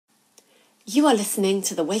You are listening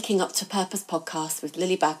to the Waking Up to Purpose podcast with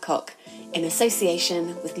Lily Badcock in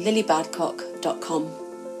association with lilybadcock.com.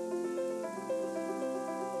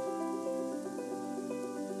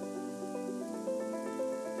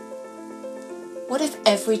 What if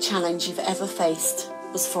every challenge you've ever faced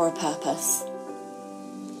was for a purpose?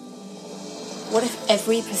 What if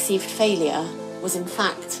every perceived failure was in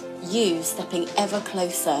fact you stepping ever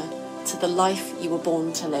closer to the life you were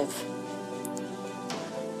born to live?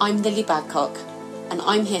 I'm Lily Badcock, and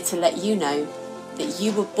I'm here to let you know that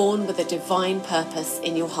you were born with a divine purpose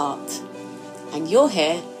in your heart. And you're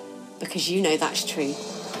here because you know that's true.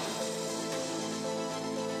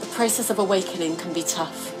 The process of awakening can be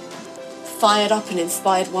tough. Fired up and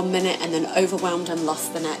inspired one minute and then overwhelmed and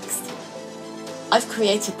lost the next. I've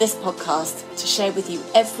created this podcast to share with you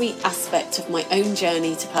every aspect of my own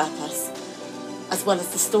journey to purpose, as well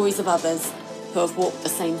as the stories of others who have walked the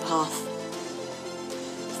same path.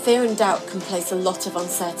 Fear and doubt can place a lot of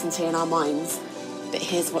uncertainty in our minds, but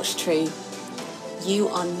here's what's true. You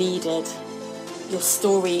are needed. Your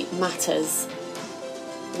story matters.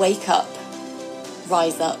 Wake up.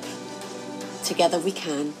 Rise up. Together we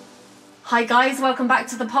can. Hi guys, welcome back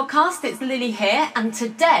to the podcast. It's Lily here, and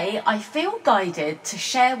today I feel guided to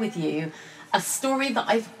share with you a story that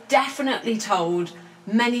I've definitely told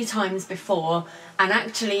many times before, and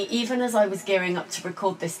actually even as I was gearing up to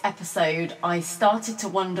record this episode I started to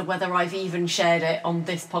wonder whether I've even shared it on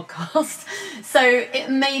this podcast. So it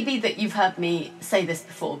may be that you've heard me say this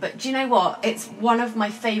before, but do you know what, it's one of my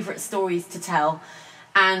favourite stories to tell,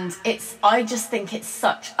 and I just think it's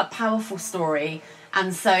such a powerful story,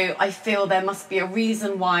 and so I feel there must be a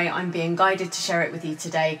reason why I'm being guided to share it with you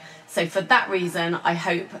today. So for that reason I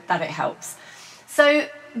hope that it helps. So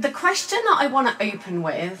the question that I want to open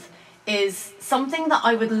with is something that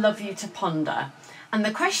I would love you to ponder. And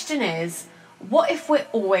the question is, what if we're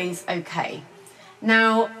always okay?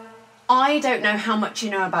 Now, I don't know how much you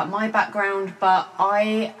know about my background, but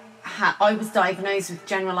I was diagnosed with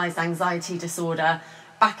generalized anxiety disorder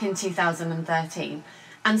back in 2013.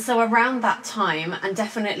 And so around that time, and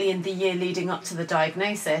definitely in the year leading up to the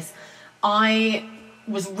diagnosis, I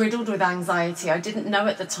was riddled with anxiety. I didn't know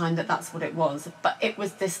at the time that that's what it was, but it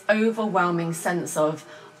was this overwhelming sense of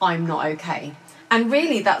I'm not okay. And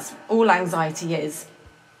really that's all anxiety is.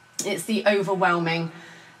 It's the overwhelming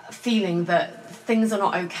feeling that things are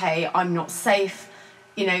not okay, I'm not safe.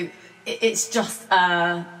 You know, it's just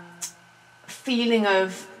a feeling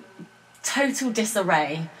of total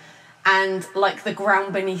disarray, and like the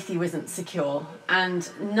ground beneath you isn't secure, and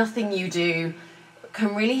nothing you do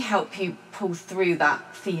can really help you pull through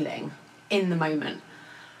that feeling in the moment.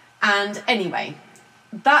 And anyway,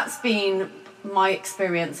 that's been my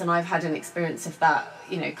experience, and I've had an experience of that,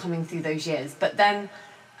 you know, coming through those years. But then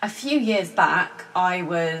a few years back, I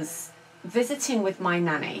was visiting with my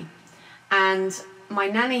nanny, and my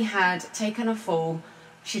nanny had taken a fall.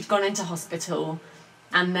 She'd gone into hospital,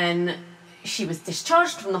 and then she was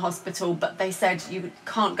discharged from the hospital, but they said you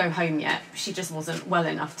can't go home yet. She just wasn't well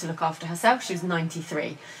enough to look after herself. She was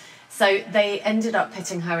 93. So they ended up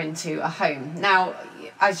putting her into a home. Now,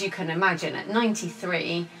 as you can imagine, at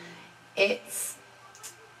 93, it's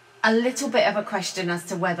a little bit of a question as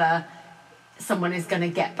to whether someone is going to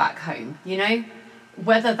get back home, you know?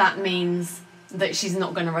 Whether that means that she's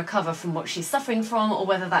not going to recover from what she's suffering from, or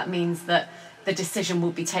whether that means that the decision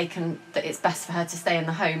will be taken that it's best for her to stay in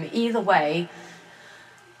the home. Either way,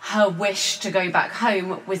 her wish to go back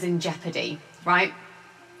home was in jeopardy, right?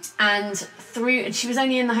 And she was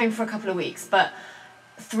only in the home for a couple of weeks, but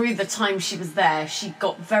through the time she was there, she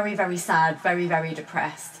got very, very sad, very, very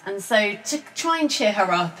depressed. And so to try and cheer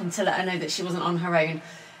her up and to let her know that she wasn't on her own,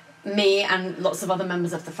 me and lots of other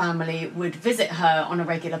members of the family would visit her on a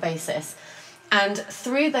regular basis. And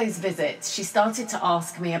through those visits, she started to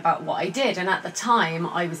ask me about what I did. And at the time,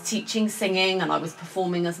 I was teaching singing and I was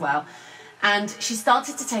performing as well. And she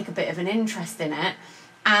started to take a bit of an interest in it.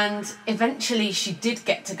 And eventually she did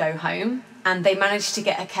get to go home, and they managed to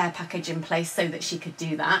get a care package in place so that she could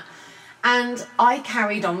do that. And I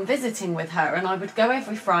carried on visiting with her, and I would go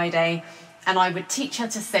every Friday and I would teach her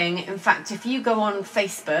to sing. In fact, if you go on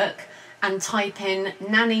Facebook and type in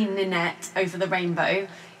Nanny Ninette over the rainbow,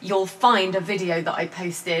 you'll find a video that I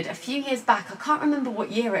posted a few years back. I can't remember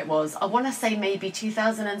what year it was. I want to say maybe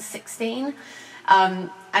 2016. And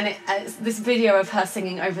it's this video of her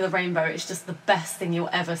singing Over the Rainbow. It's just the best thing you'll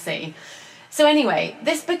ever see. So anyway,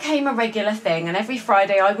 this became a regular thing, and every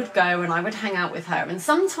Friday I would go and I would hang out with her. And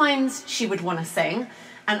sometimes she would want to sing,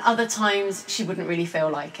 and other times she wouldn't really feel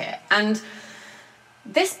like it. And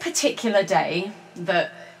this particular day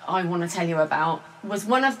that I want to tell you about was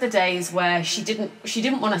one of the days where she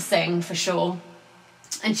didn't want to sing for sure,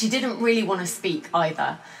 and she didn't really want to speak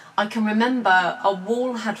either. I can remember a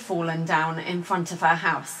wall had fallen down in front of her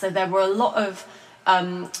house, so there were a lot of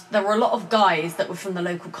guys that were from the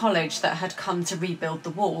local college that had come to rebuild the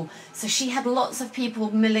wall. So she had lots of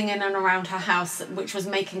people milling in and around her house, which was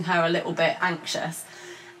making her a little bit anxious.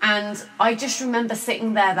 And I just remember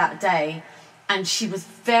sitting there that day, and she was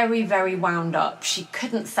very, very wound up. She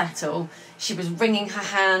couldn't settle. She was wringing her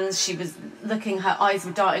hands. She was looking, her eyes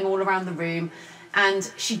were darting all around the room. And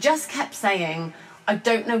she just kept saying, I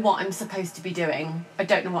don't know what I'm supposed to be doing. I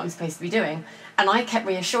don't know what I'm supposed to be doing. And I kept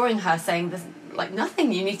reassuring her, saying, there's like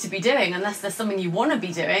nothing you need to be doing unless there's something you want to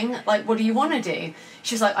be doing. Like, what do you want to do?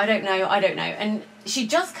 She was like, I don't know. And she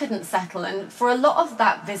just couldn't settle. And for a lot of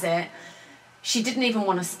that visit, she didn't even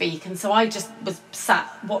want to speak. And so I just was sat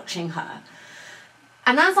watching her.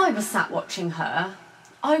 And as I was sat watching her,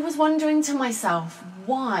 I was wondering to myself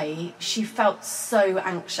why she felt so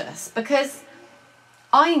anxious. Because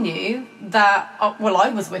I knew that, I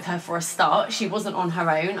was with her for a start. She wasn't on her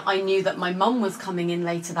own. I knew that my mum was coming in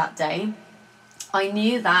later that day. I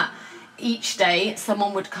knew that each day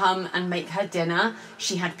someone would come and make her dinner.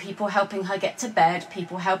 She had people helping her get to bed,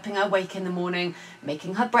 people helping her wake in the morning,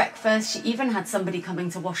 making her breakfast. She even had somebody coming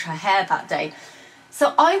to wash her hair that day.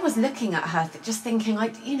 So I was looking at her just thinking,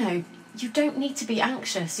 you don't need to be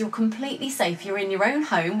anxious. You're completely safe. You're in your own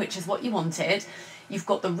home, which is what you wanted. You've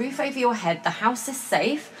got the roof over your head. The house is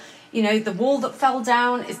safe. The wall that fell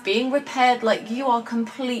down is being repaired. Like, you are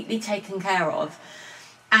completely taken care of.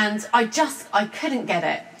 And I couldn't get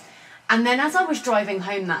it. And then as I was driving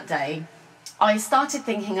home that day, I started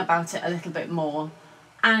thinking about it a little bit more.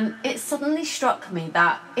 And it suddenly struck me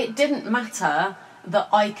that it didn't matter that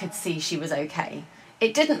I could see she was okay.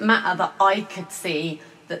 It didn't matter that I could see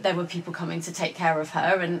that there were people coming to take care of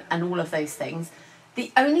her and all of those things.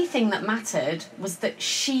 The only thing that mattered was that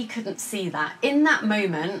she couldn't see that. In that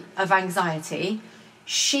moment of anxiety,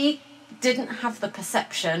 she didn't have the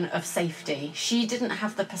perception of safety. She didn't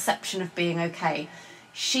have the perception of being okay.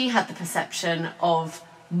 She had the perception of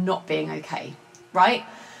not being okay, right?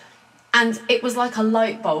 And it was like a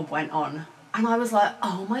light bulb went on. And I was like,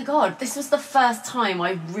 oh my God, this was the first time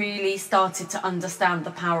I really started to understand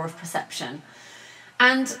the power of perception.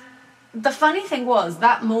 And the funny thing was,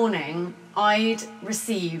 that morning, I'd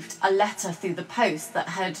received a letter through the post that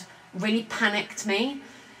had really panicked me.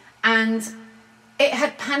 And it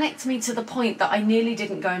had panicked me to the point that I nearly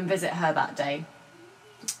didn't go and visit her that day.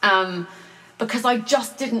 Because I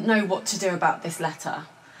just didn't know what to do about this letter.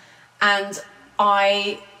 And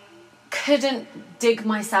I couldn't dig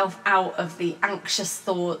myself out of the anxious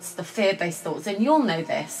thoughts, the fear-based thoughts. And you'll know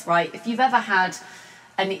this, right? If you've ever had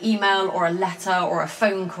an email or a letter or a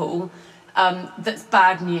phone call that's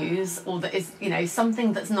bad news, or that is,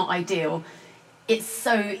 something that's not ideal, it's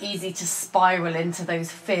so easy to spiral into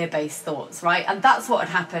those fear-based thoughts, right? And that's what had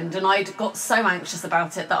happened. And I'd got so anxious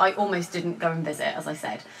about it that I almost didn't go and visit, as I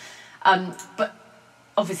said. But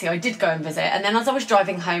obviously I did go and visit. And then as I was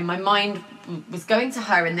driving home, my mind was going to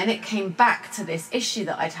her, and then it came back to this issue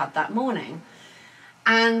that I'd had that morning.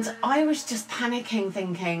 And I was just panicking,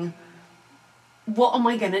 thinking, what am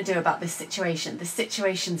I going to do about this situation? This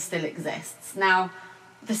situation still exists. Now,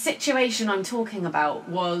 the situation I'm talking about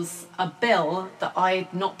was a bill that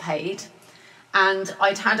I'd not paid, and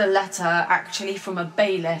I'd had a letter actually from a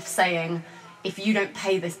bailiff saying, if you don't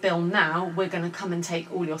pay this bill now, we're going to come and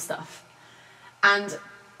take all your stuff. And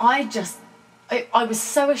I was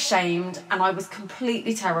so ashamed, and I was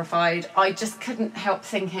completely terrified. I just couldn't help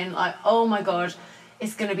thinking, like, oh my God,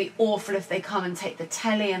 it's going to be awful if they come and take the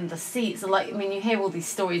telly and the seats. You hear all these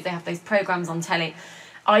stories, they have those programs on telly.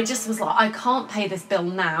 I just was like, I can't pay this bill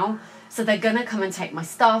now, so they're going to come and take my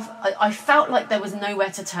stuff. I felt like there was nowhere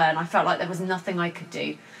to turn. I felt like there was nothing I could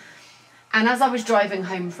do. And as I was driving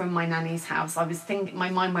home from my nanny's house, my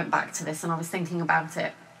mind went back to this, and I was thinking about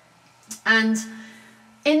it. And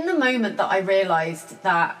in the moment that I realised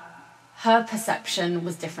that her perception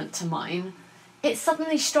was different to mine, it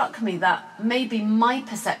suddenly struck me that maybe my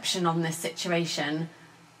perception on this situation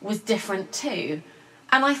was different too.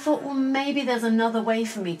 And I thought, well, maybe there's another way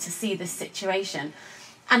for me to see this situation.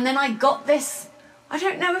 And then I got this, I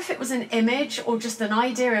don't know if it was an image or just an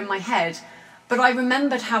idea in my head, but I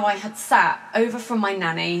remembered how I had sat over from my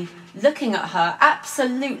nanny, looking at her,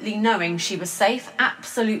 absolutely knowing she was safe,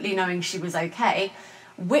 absolutely knowing she was okay,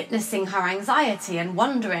 witnessing her anxiety and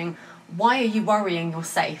wondering, why are you worrying? You're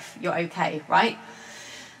safe, you're okay, right?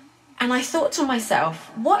 And I thought to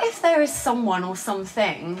myself, what if there is someone or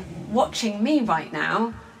something watching me right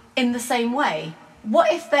now in the same way?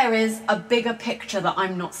 what if there is a bigger picture that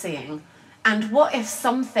I'm not seeing? And what if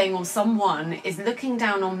something or someone is looking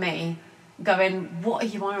down on me going, what are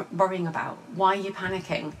you worrying about? Why are you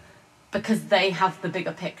panicking? Because they have the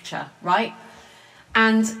bigger picture, right?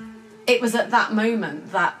 And it was at that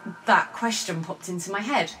moment that that question popped into my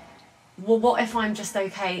head. Well, what if I'm just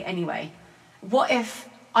okay anyway? What if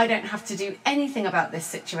I don't have to do anything about this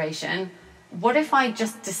situation? What if I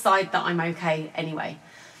just decide that I'm okay anyway?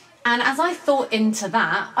 And as I thought into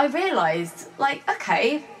that, I realised, like,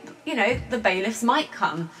 okay, you know, the bailiffs might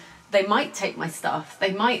come. They might take my stuff.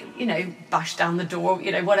 They might, you know, bash down the door,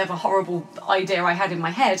 you know, whatever horrible idea I had in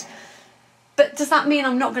my head. But does that mean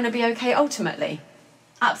I'm not going to be okay ultimately?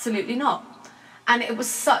 Absolutely not. And it was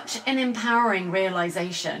such an empowering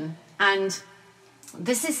realisation. And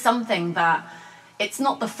this is something that it's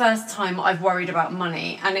not the first time I've worried about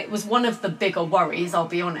money, and it was one of the bigger worries, I'll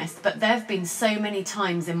be honest, but there have been so many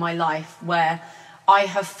times in my life where I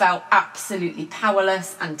have felt absolutely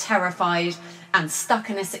powerless and terrified and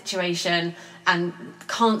stuck in a situation and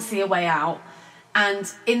can't see a way out.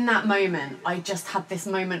 And in that moment, I just had this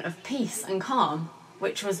moment of peace and calm,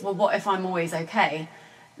 which was, well, what if I'm always okay?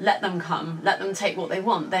 Let them come, let them take what they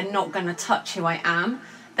want. They're not going to touch who I am.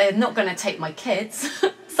 They're not going to take my kids,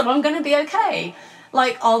 so I'm going to be okay.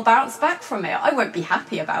 Like, I'll bounce back from it. I won't be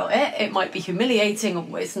happy about it. It might be humiliating,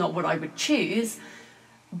 or it's not what I would choose,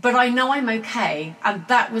 but I know I'm okay. And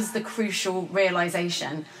that was the crucial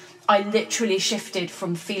realization. I literally shifted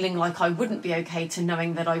from feeling like I wouldn't be okay to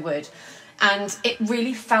knowing that I would. And it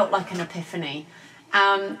really felt like an epiphany.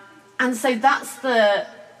 And so that's the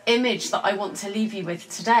image that I want to leave you with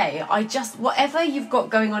today. Whatever you've got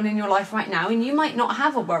going on in your life right now, and you might not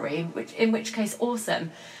have a worry, in which case,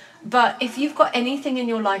 awesome. But if you've got anything in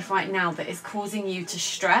your life right now that is causing you to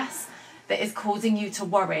stress, that is causing you to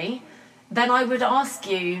worry, then I would ask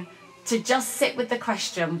you to just sit with the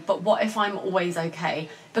question, but what if I'm always okay?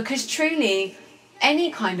 Because truly,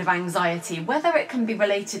 any kind of anxiety, whether it can be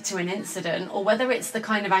related to an incident or whether it's the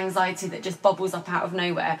kind of anxiety that just bubbles up out of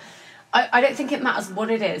nowhere, I don't think it matters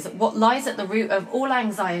what it is. What lies at the root of all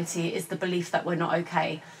anxiety is the belief that we're not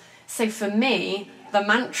okay. So for me, the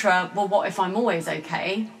mantra, well, what if I'm always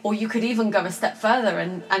okay? Or you could even go a step further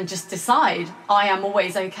and just decide, I am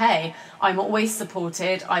always okay. I'm always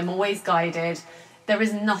supported. I'm always guided. There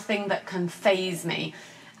is nothing that can faze me.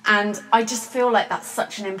 And I just feel like that's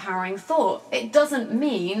such an empowering thought. It doesn't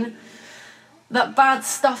mean that bad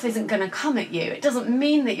stuff isn't going to come at you. It doesn't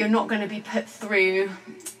mean that you're not going to be put through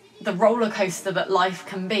the roller coaster that life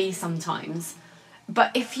can be sometimes.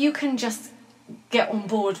 But if you can just get on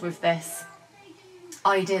board with this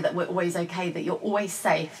idea that we're always okay, that you're always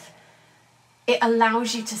safe, it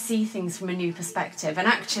allows you to see things from a new perspective. And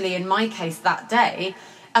actually, in my case that day,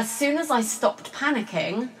 as soon as I stopped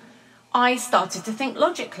panicking, I started to think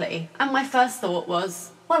logically. And my first thought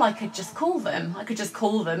was, well, I could just call them. I could just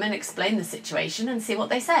call them and explain the situation and see what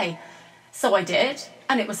they say. So I did,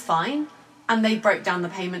 and it was fine. And they broke down the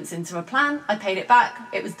payments into a plan. I paid it back.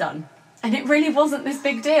 It was done. And it really wasn't this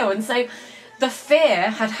big deal. And so the fear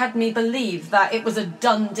had me believe that it was a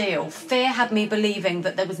done deal. Fear had me believing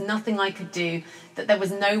that there was nothing I could do, that there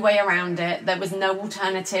was no way around it, there was no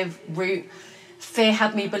alternative route. Fear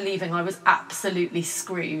had me believing I was absolutely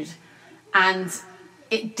screwed. And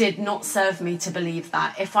it did not serve me to believe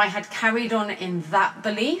that. If I had carried on in that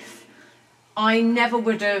belief, I never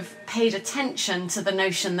would have paid attention to the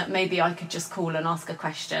notion that maybe I could just call and ask a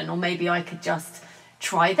question, or maybe I could just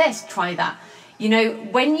try this, try that. You know,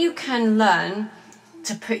 when you can learn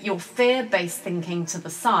to put your fear-based thinking to the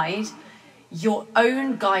side, your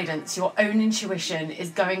own guidance, your own intuition is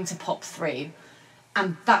going to pop through.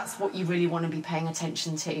 And that's what you really want to be paying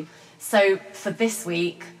attention to. So for this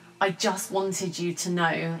week, I just wanted you to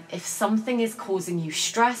know, if something is causing you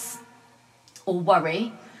stress or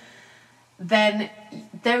worry, then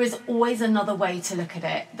there is always another way to look at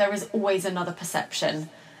it. There is always another perception,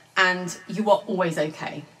 and you are always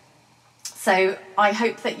okay. So I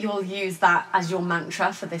hope that you'll use that as your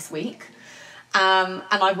mantra for this week. And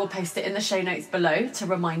I will post it in the show notes below to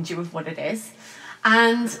remind you of what it is.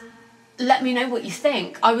 And let me know what you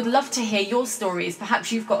think. I would love to hear your stories.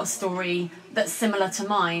 Perhaps you've got a story that's similar to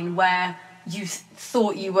mine, where you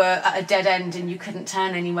thought you were at a dead end and you couldn't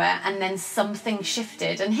turn anywhere, and then something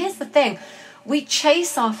shifted. And here's the thing, we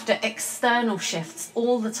chase after external shifts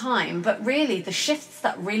all the time, but really the shifts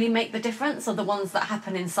that really make the difference are the ones that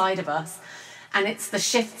happen inside of us. And it's the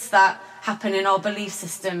shifts that happen in our belief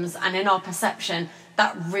systems and in our perception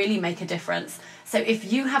that really make a difference. So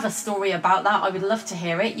if you have a story about that, I would love to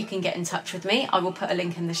hear it. You can get in touch with me. I will put a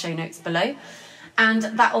link in the show notes below. And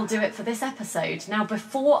that'll do it for this episode. Now,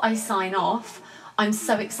 before I sign off, I'm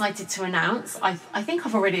so excited to announce, I think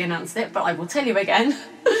I've already announced it, but I will tell you again,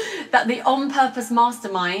 that the On Purpose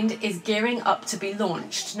Mastermind is gearing up to be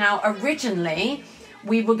launched. Now, originally,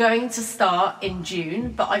 we were going to start in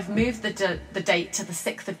June, but I've moved the date to the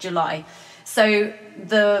 6th of July. So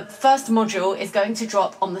the first module is going to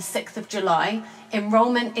drop on the 6th of July.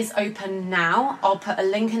 Enrolment is open now. I'll put a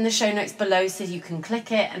link in the show notes below so you can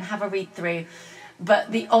click it and have a read through.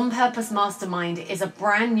 But the On Purpose Mastermind is a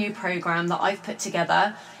brand new program that I've put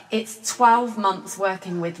together. It's 12 months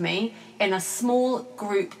working with me in a small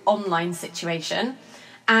group online situation.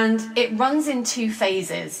 And it runs in 2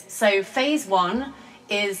 phases. So phase 1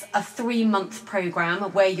 is a 3-month program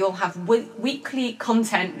where you'll have weekly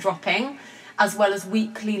content dropping, as well as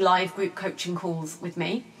weekly live group coaching calls with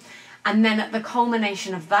me. And then at the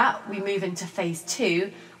culmination of that, we move into phase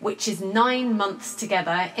 2, which is 9 months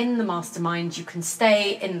together in the mastermind. You can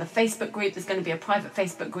stay in the Facebook group. There's going to be a private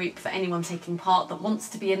Facebook group for anyone taking part that wants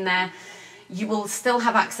to be in there. You will still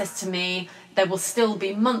have access to me. There will still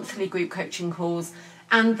be monthly group coaching calls.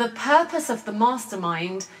 And the purpose of the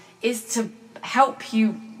mastermind is to help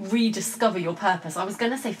you rediscover your purpose. I was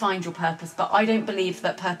going to say find your purpose, but I don't believe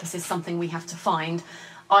that purpose is something we have to find.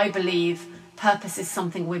 I believe purpose is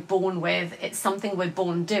something we're born with. It's something we're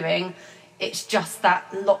born doing. It's just that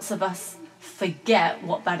lots of us forget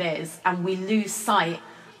what that is and we lose sight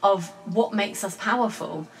of what makes us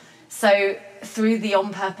powerful. So through the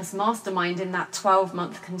On Purpose Mastermind in that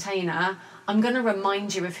 12-month container, I'm going to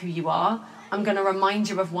remind you of who you are. I'm going to remind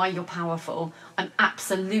you of why you're powerful. I'm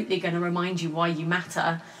absolutely going to remind you why you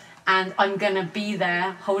matter. And I'm going to be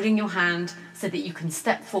there holding your hand so that you can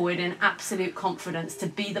step forward in absolute confidence to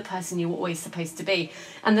be the person you were always supposed to be.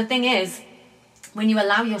 And the thing is, when you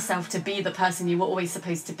allow yourself to be the person you were always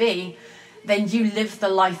supposed to be, then you live the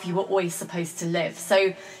life you were always supposed to live.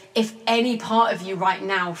 So if any part of you right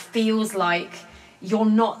now feels like you're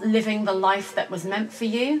not living the life that was meant for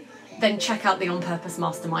you, then check out the On Purpose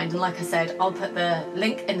Mastermind. And like I said, I'll put the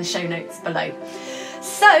link in the show notes below.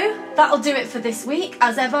 So that'll do it for this week.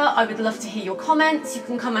 As ever, I would love to hear your comments. You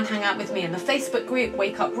can come and hang out with me in the Facebook group,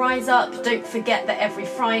 Wake Up, Rise Up. Don't forget that every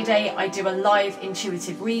Friday I do a live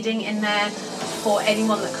intuitive reading in there for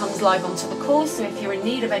anyone that comes live onto the call. So if you're in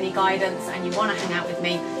need of any guidance and you want to hang out with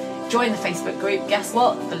me, join the Facebook group. Guess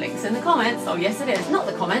what? The link's in the comments. Oh yes, it is. Not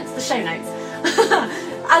the comments, the show notes.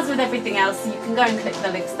 As with everything else, you can go and click the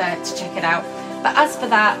links there to check it out. But as for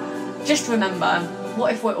that, just remember,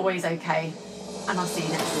 what if we're always okay? And I'll see you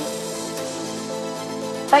next week.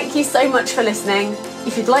 Thank you so much for listening.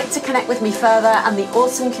 If you'd like to connect with me further and the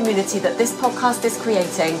awesome community that this podcast is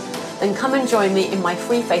creating, then come and join me in my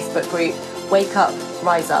free Facebook group, Wake Up,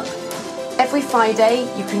 Rise Up. Every Friday,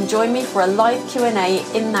 you can join me for a live Q&A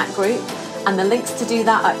in that group, and the links to do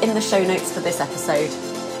that are in the show notes for this episode.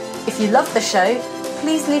 If you love the show,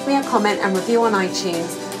 please leave me a comment and review on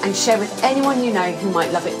iTunes and share with anyone you know who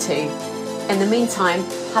might love it too. In the meantime,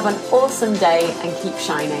 have an awesome day and keep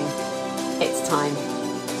shining. It's time.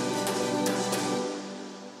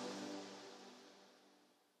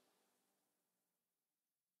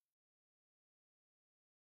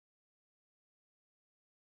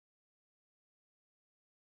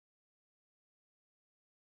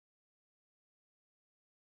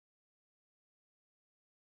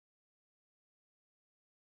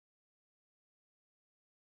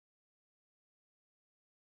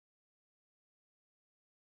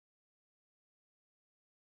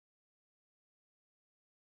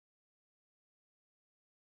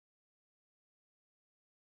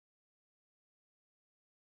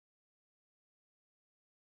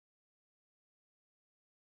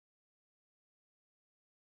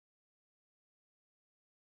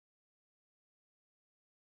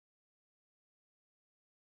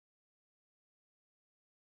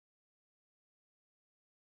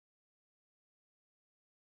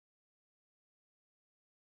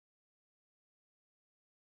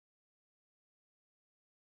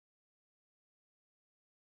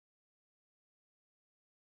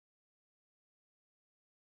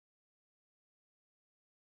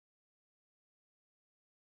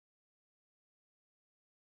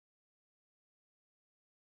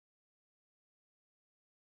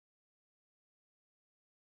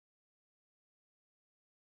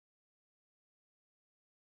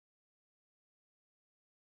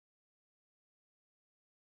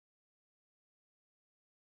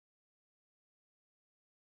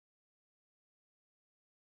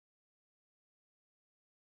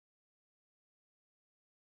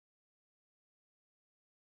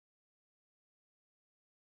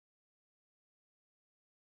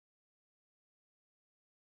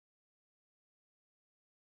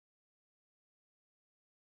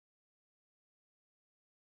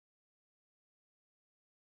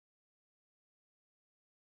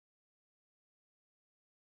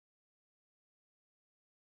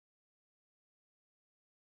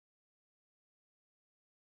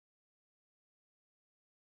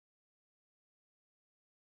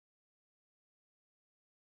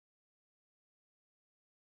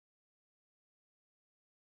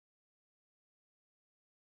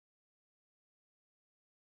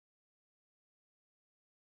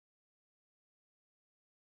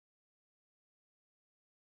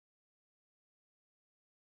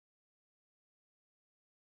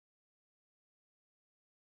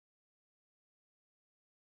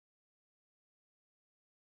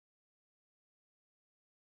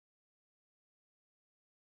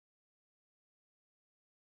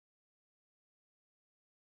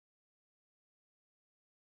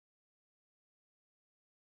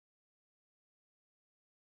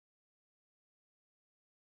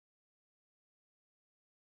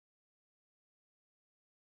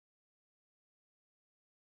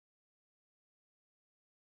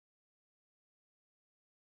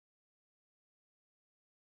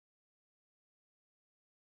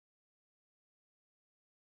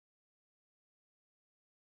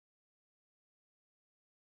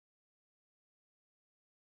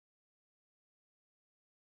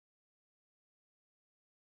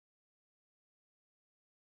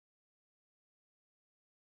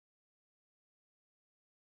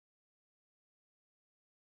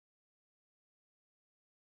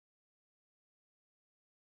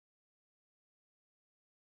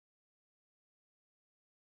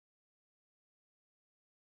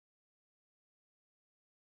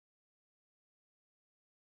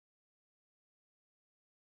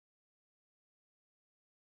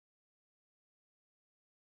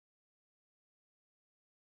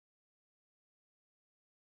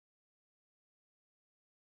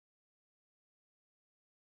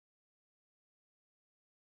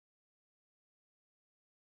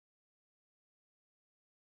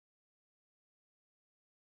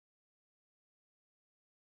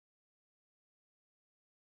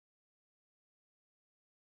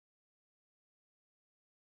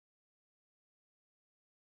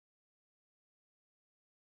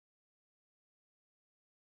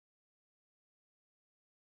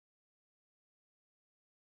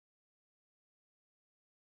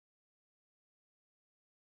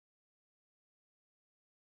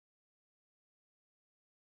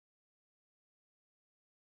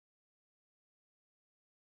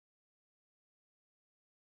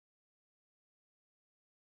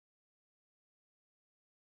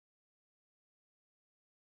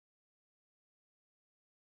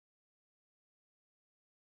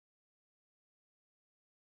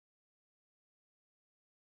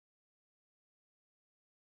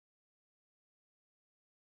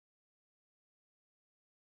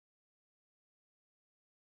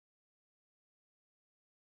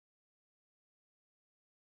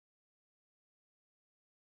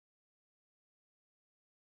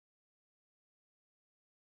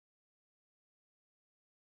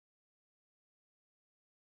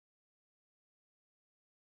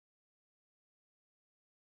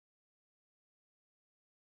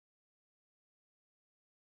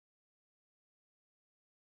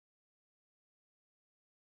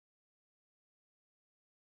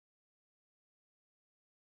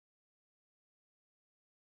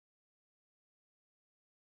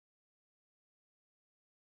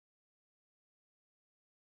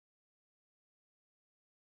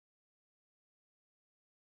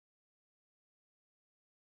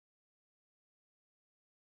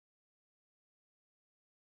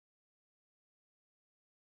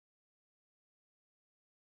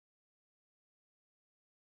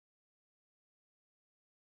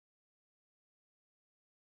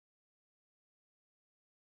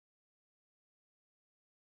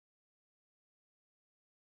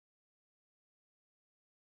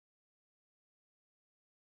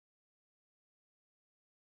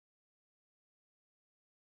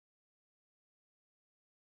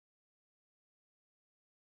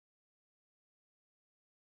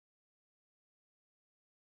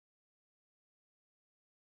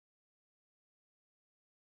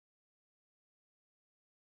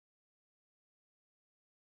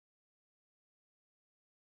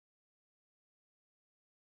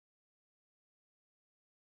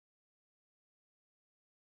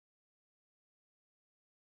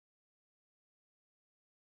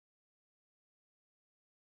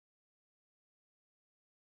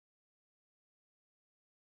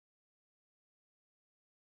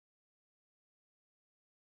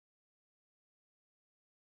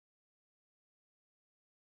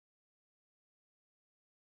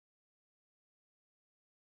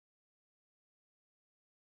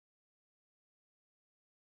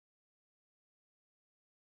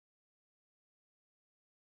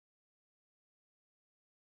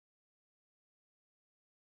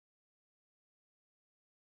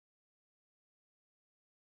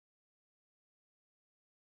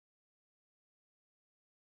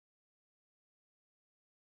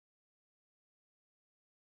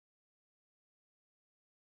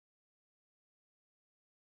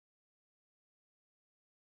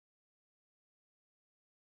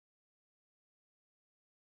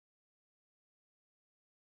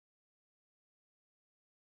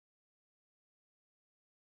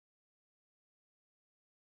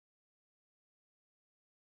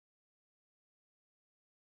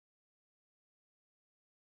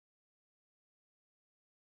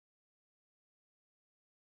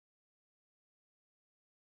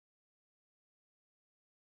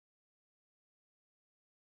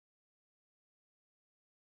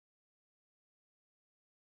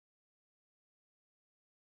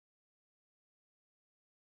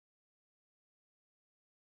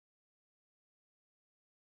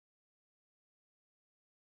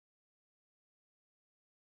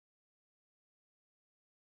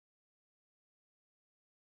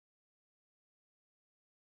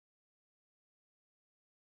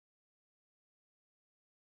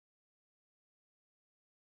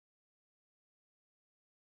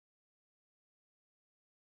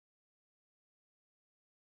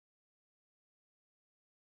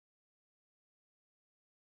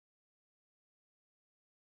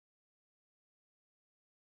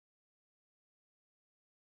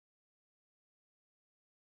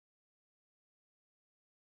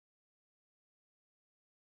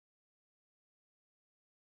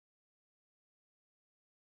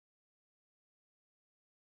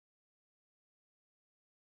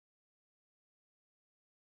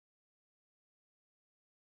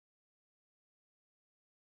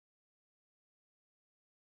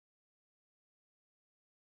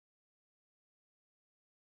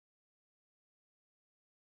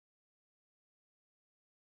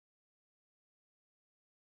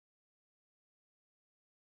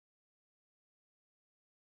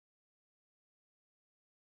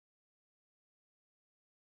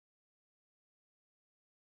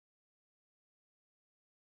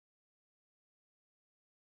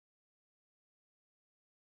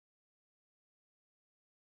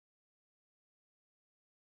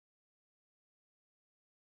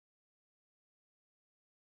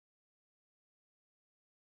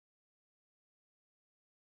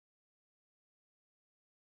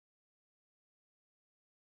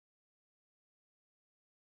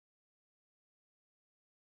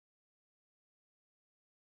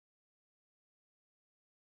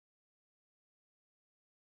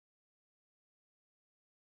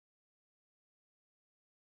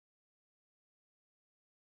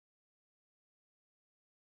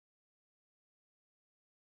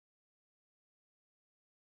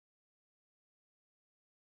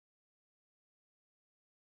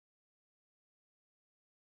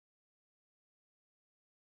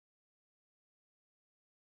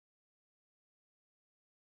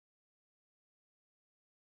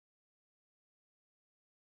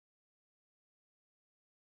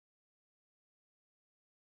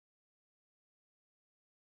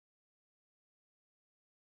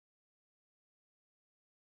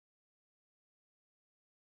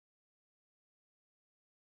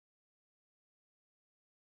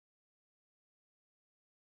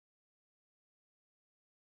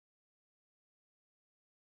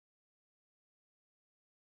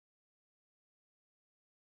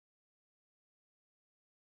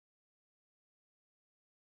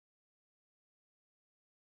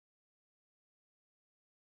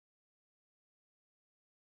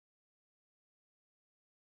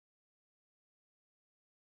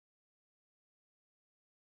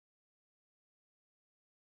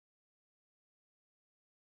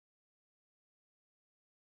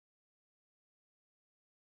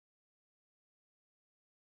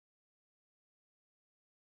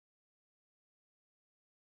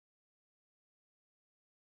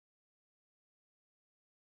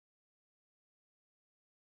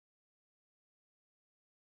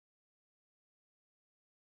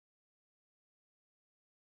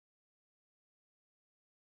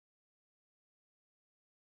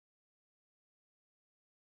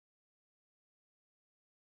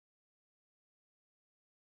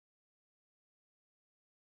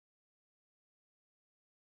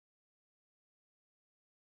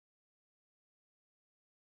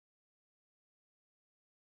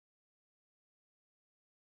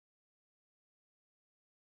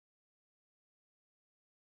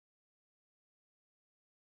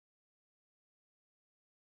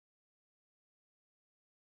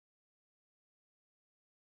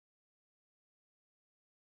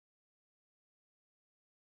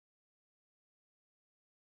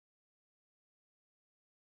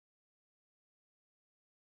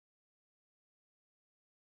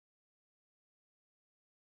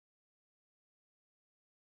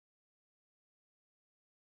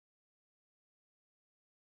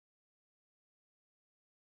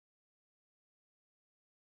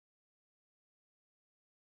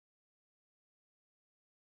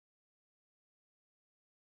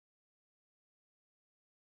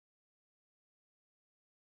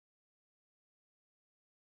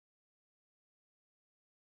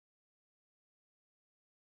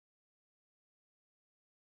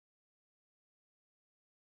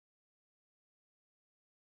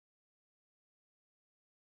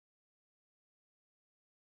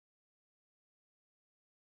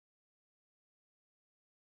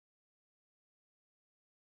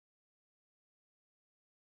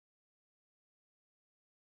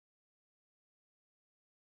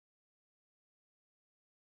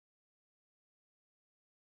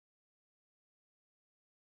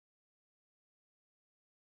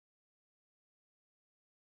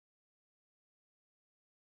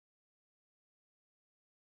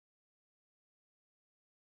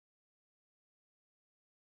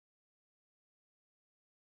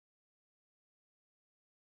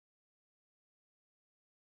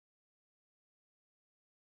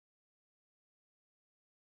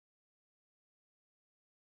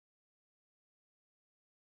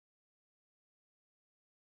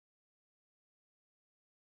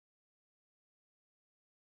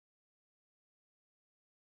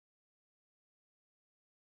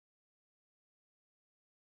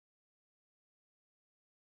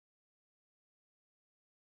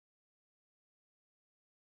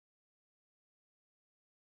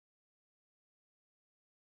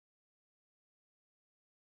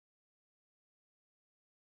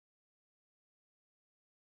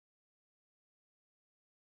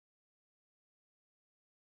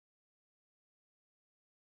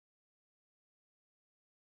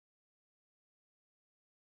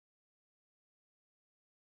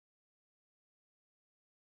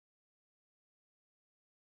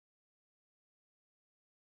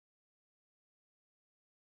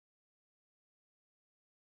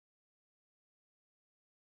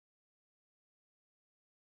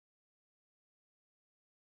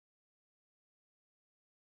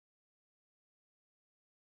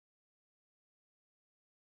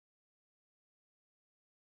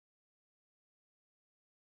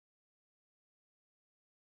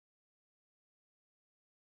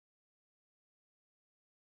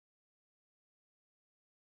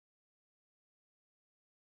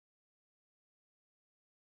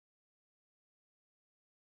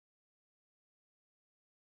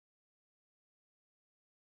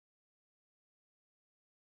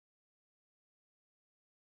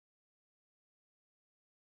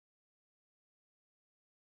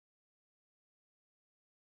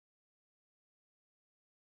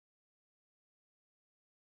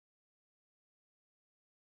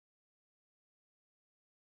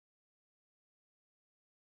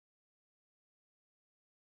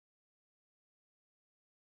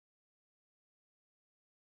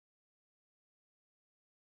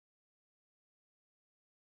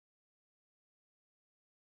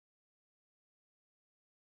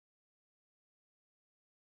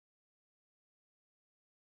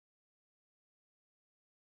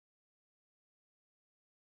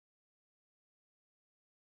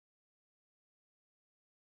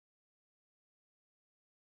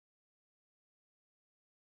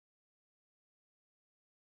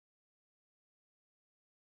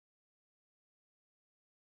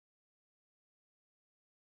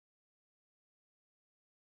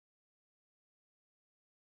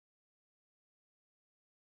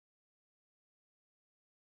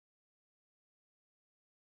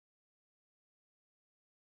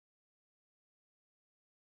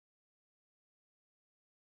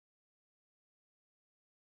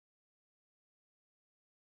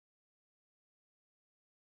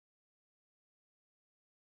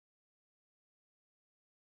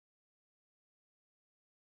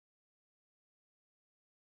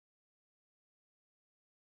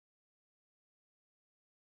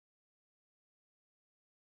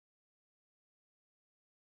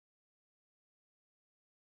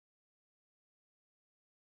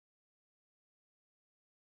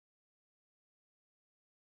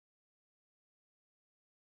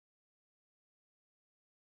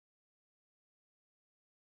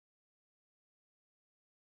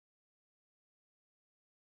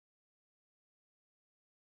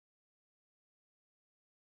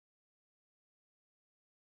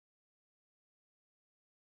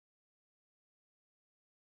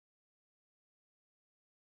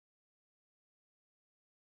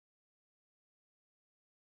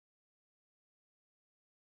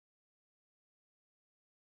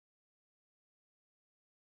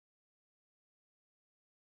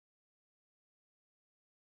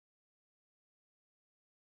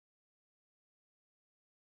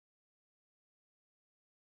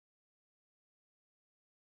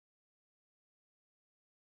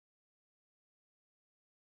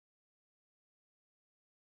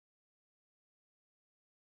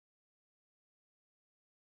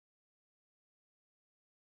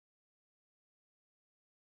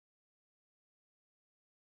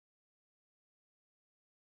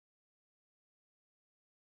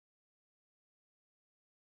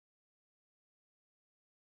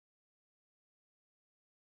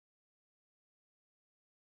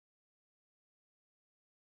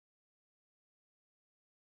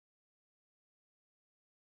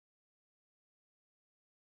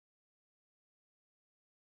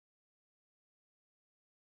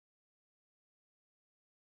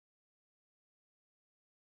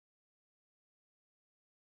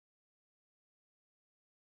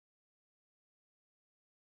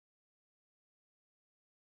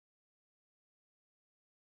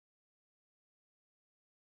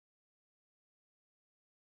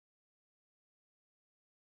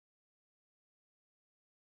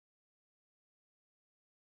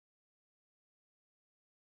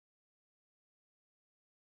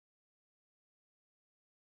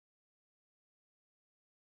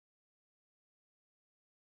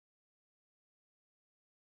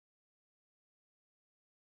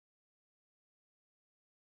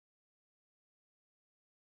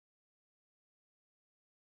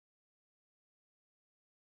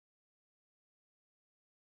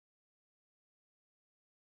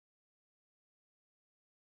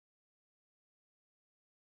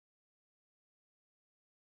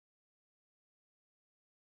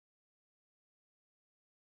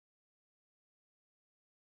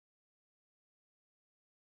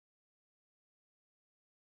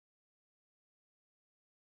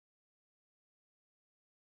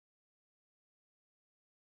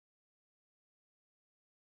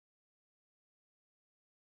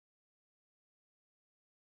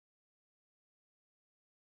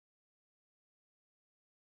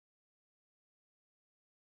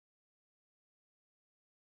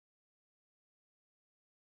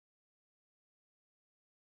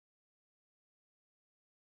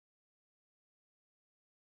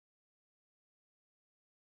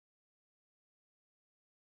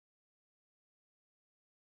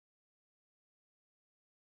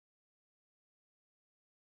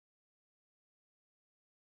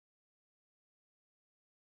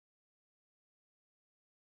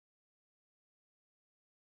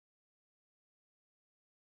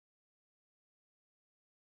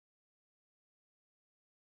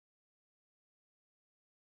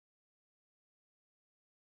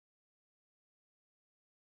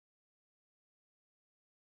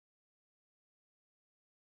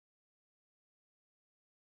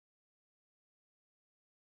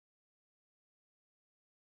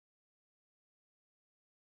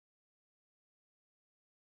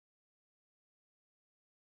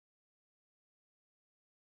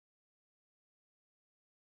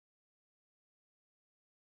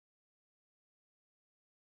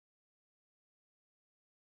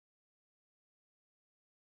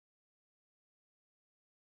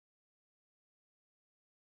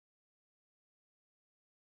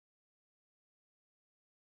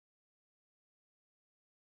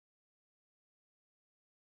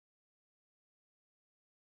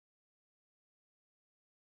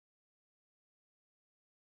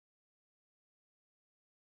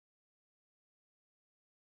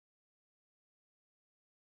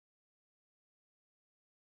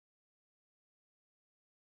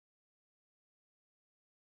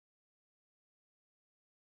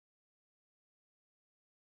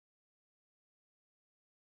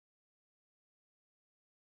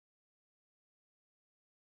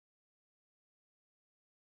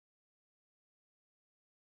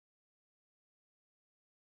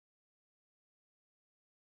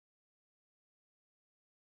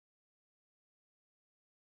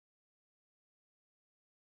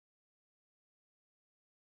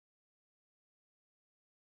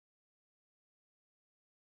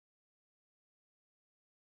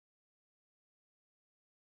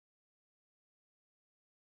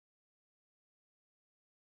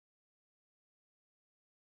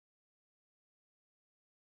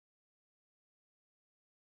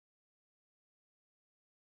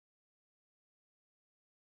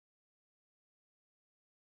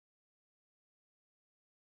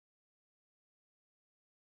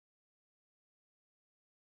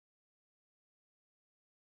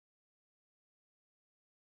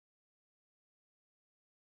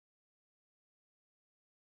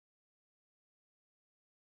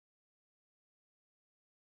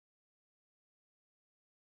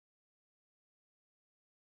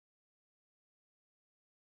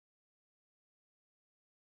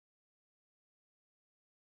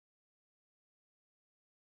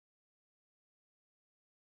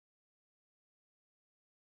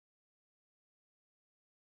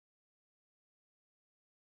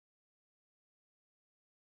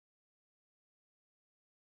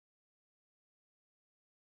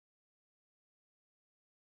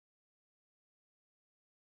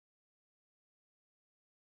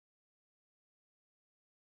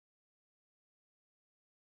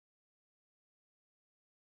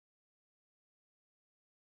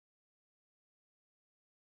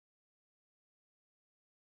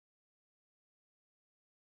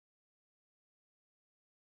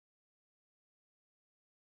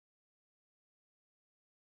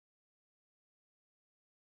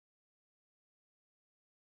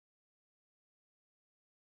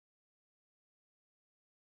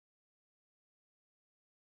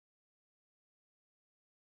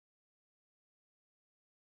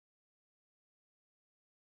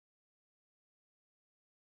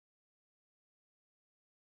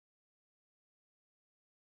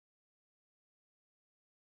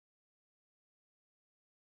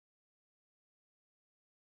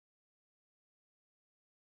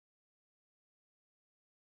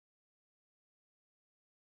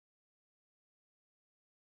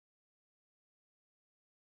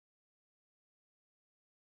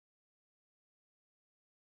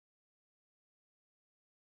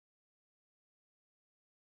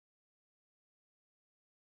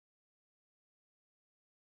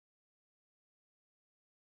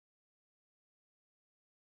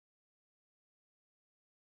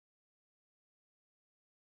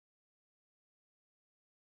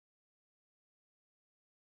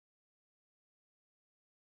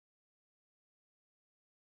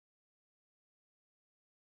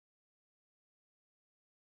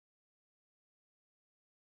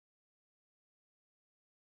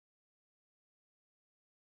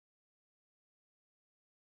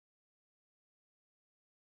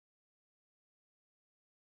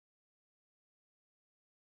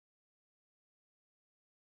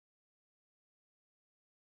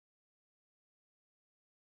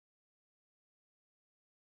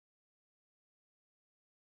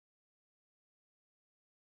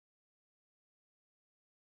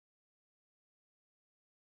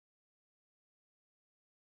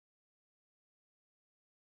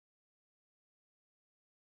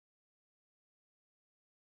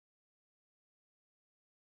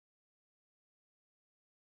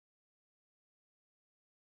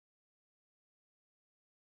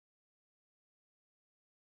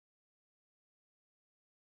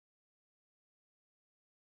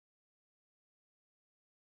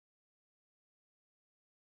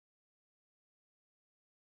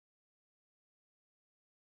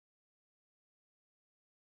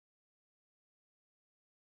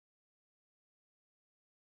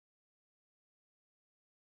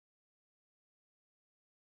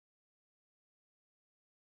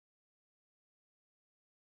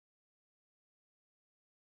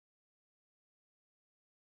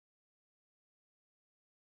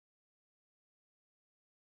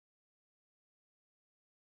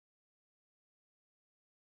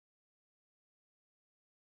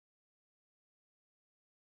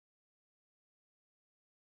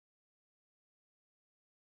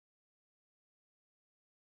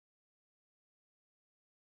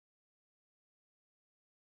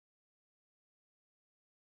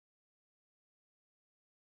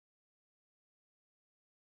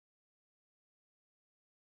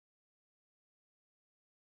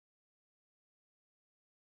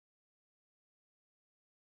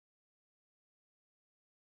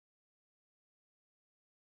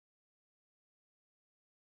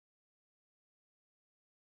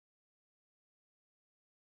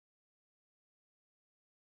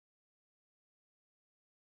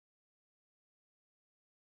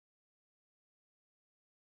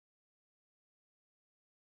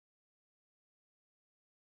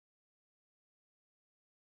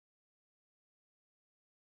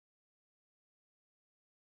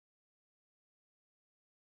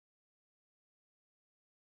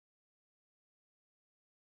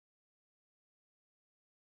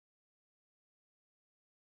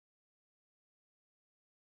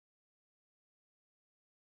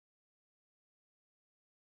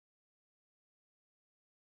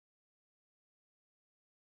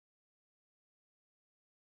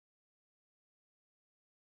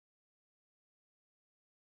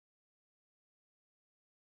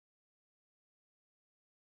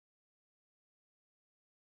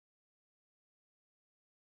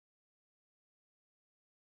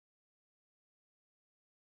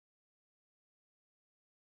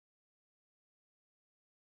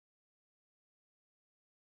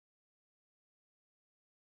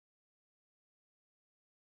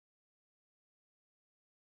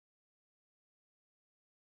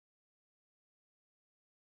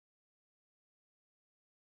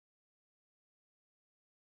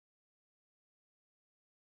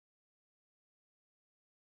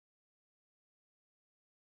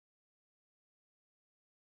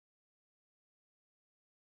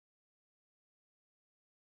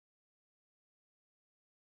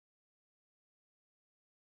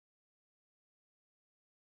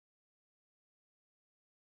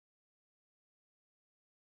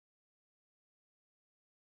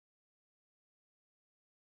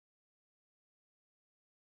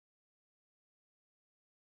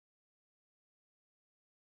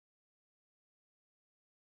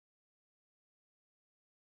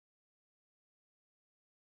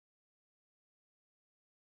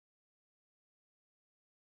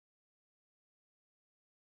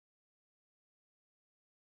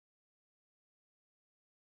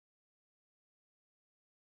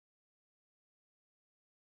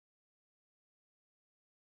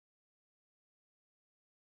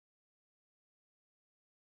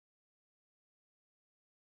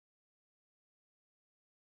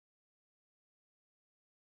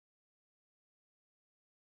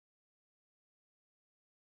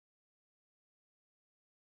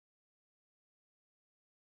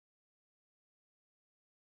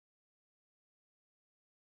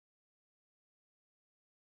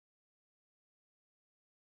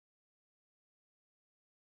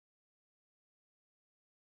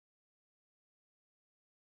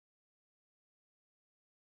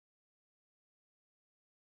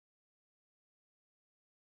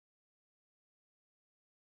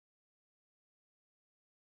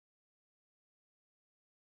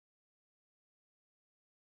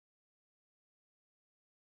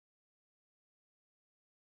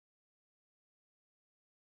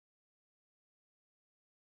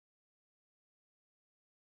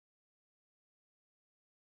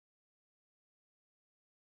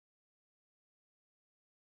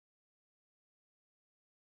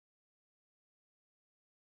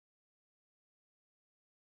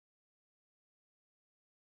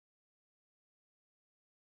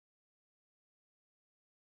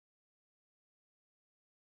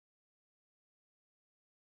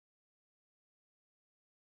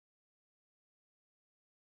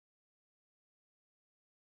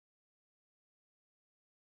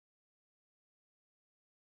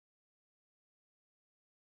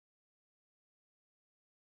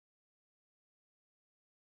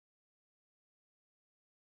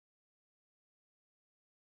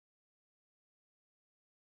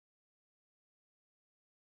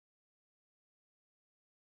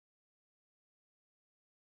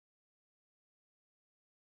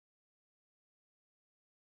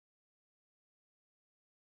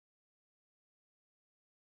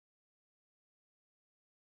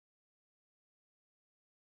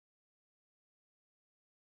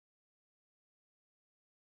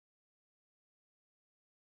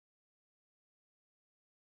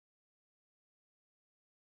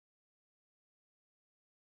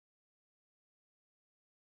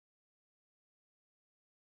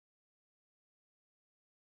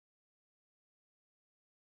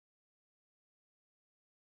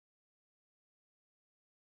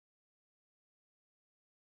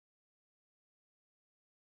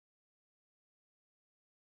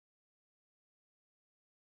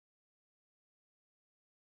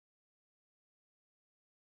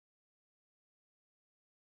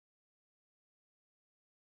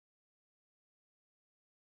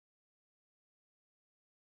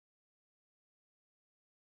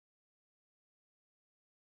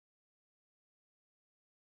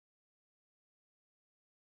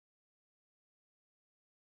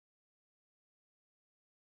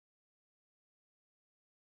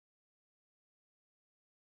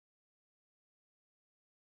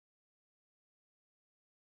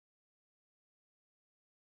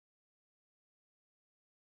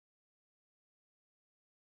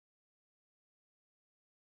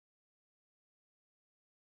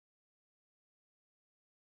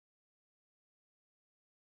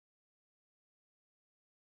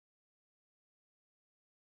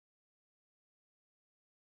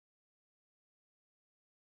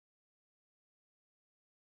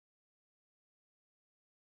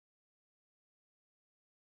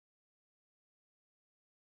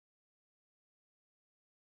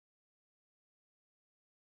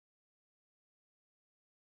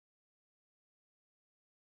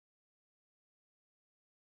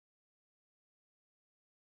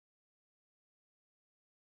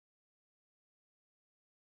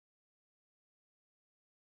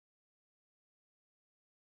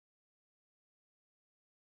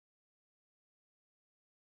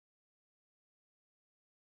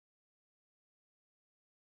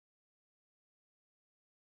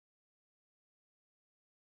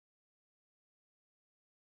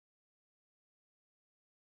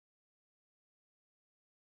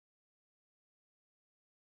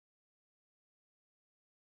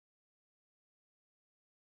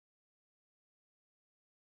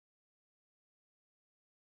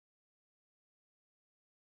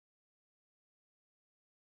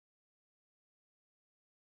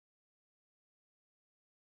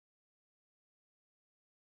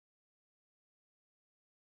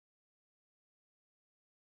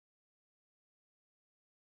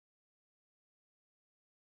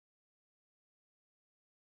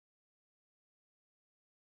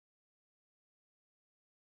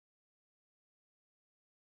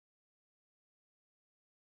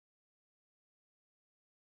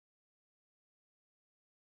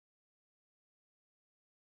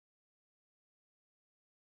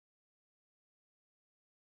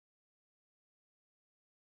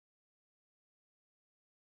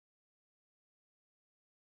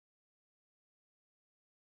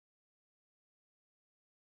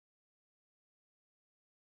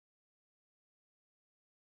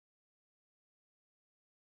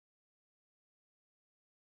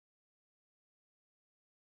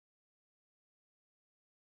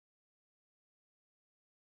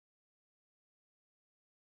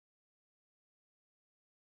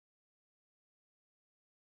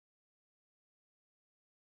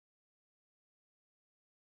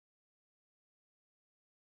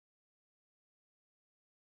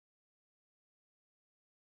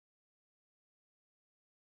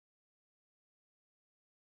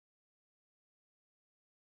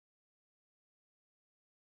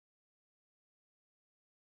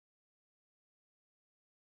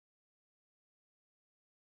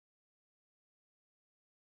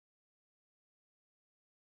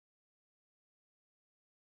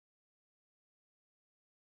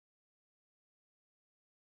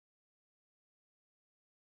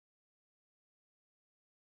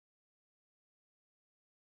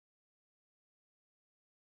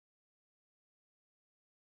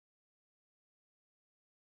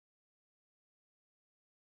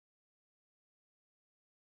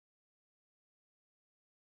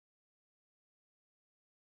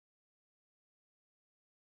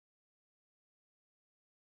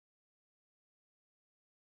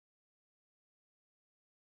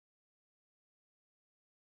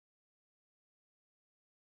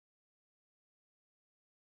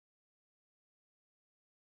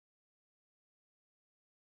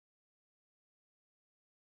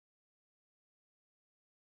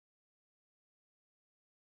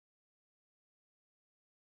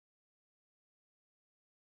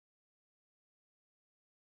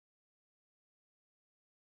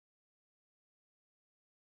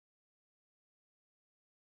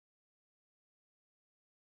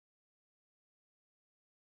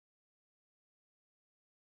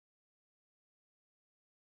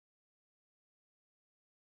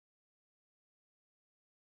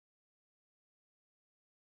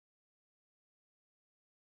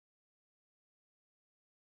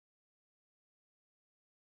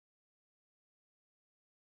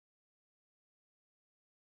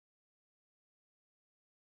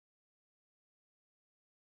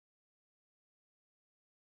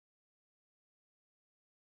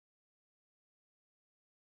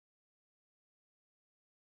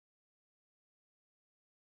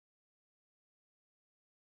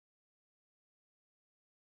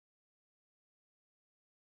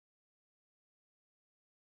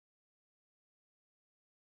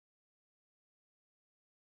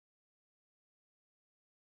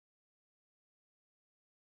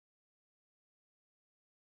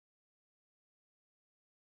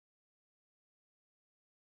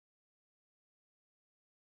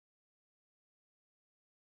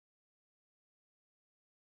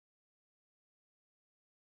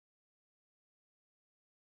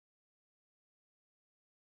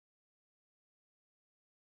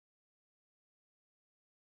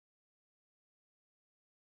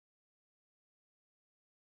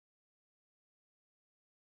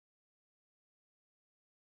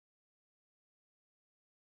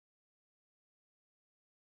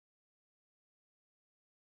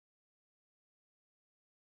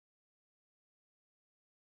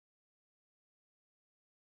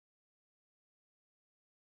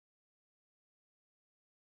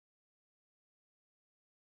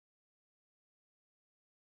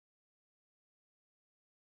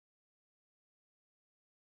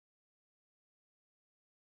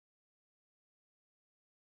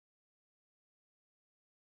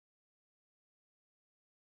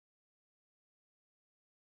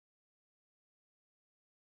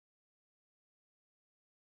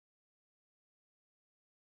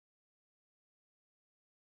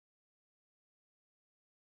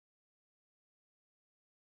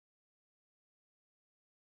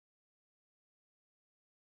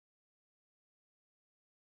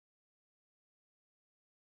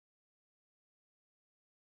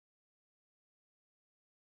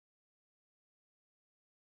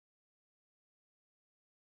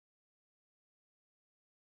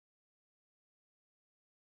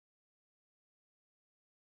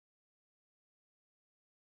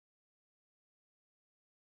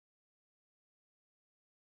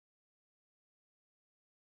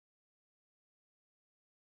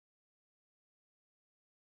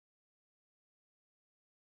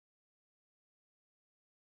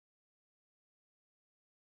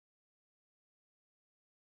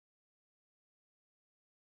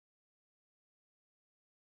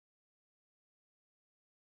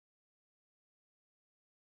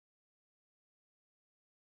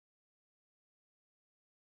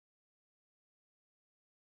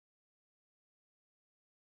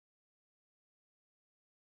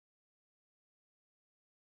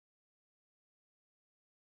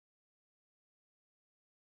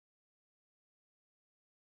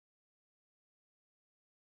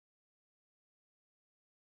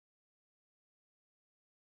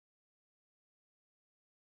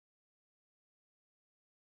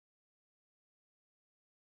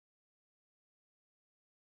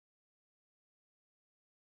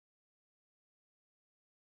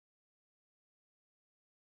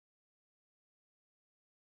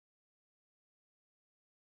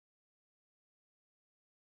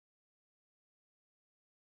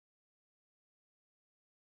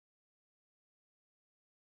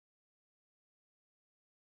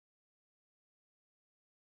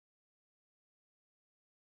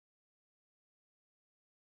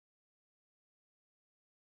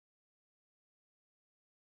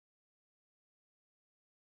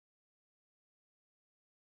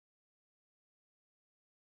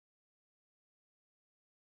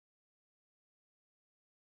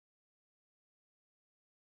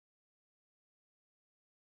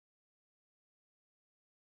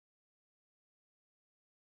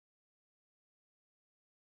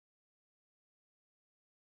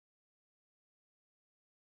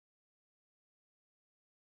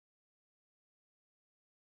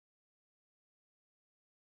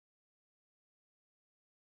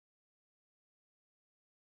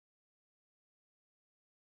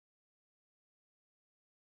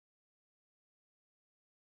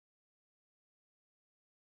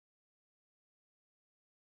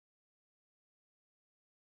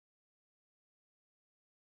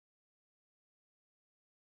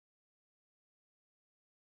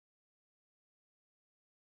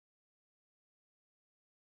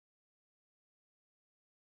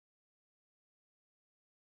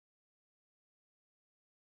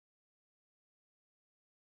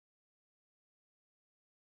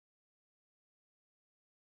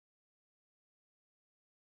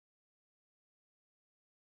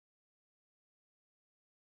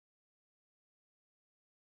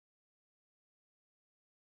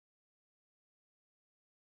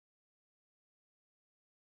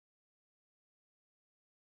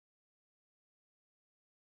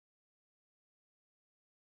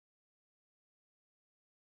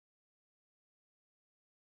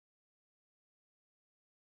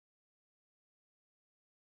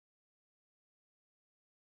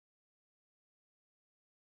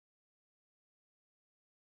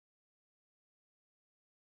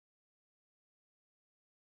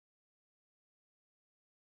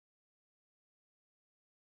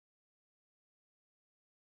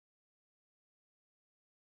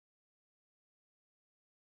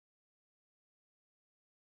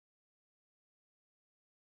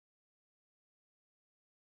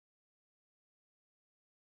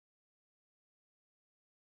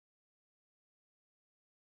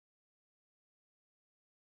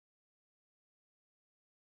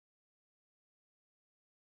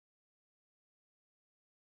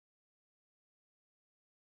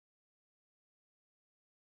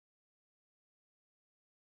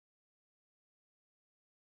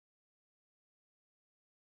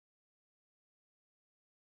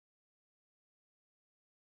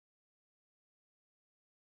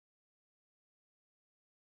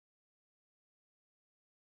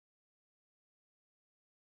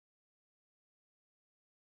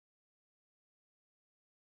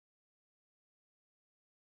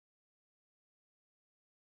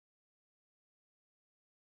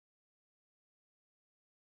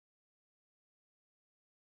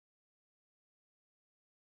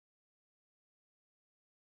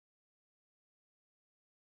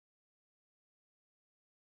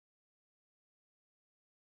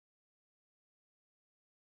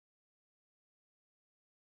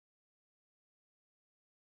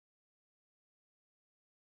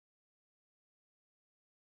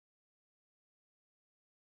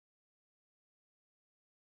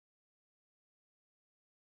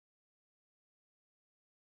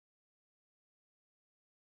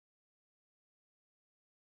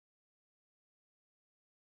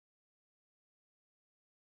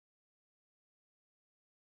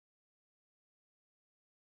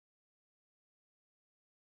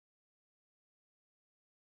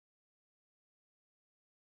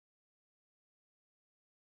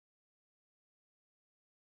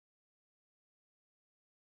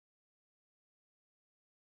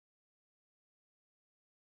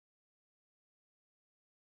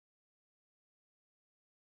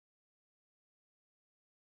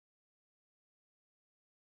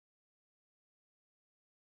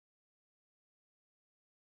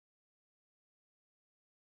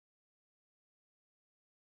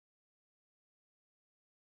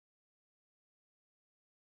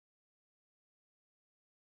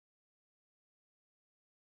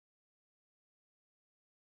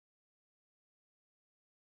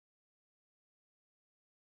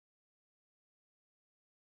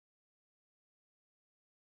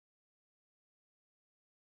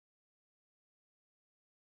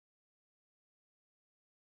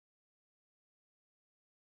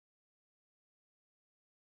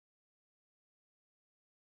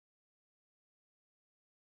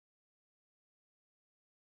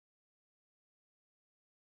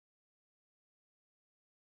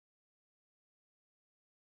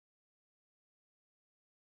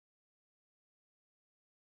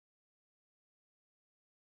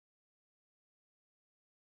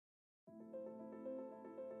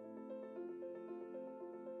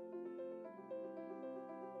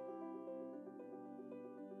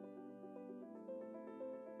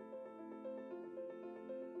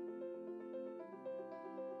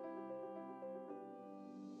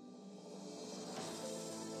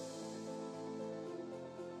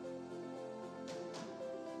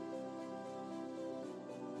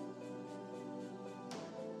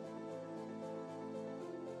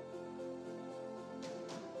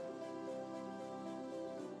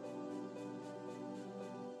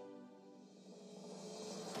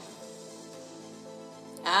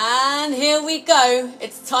 And here we go.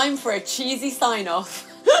 It's time for a cheesy sign-off.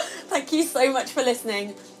 Thank you so much for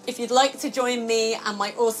listening. If you'd like to join me and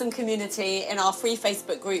my awesome community in our free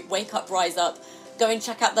Facebook group, Wake Up, Rise Up, go and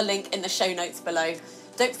check out the link in the show notes below.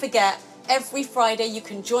 Don't forget, every Friday you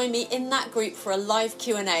can join me in that group for a live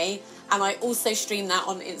Q&A, and I also stream that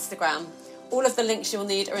on Instagram. All of the links you'll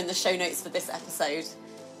need are in the show notes for this episode.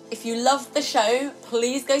 If you loved the show,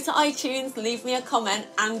 please go to iTunes, leave me a comment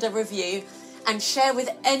and a review, and share with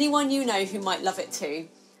anyone you know who might love it too.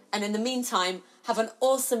 And in the meantime, have an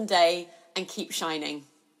awesome day and keep shining.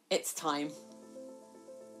 It's time.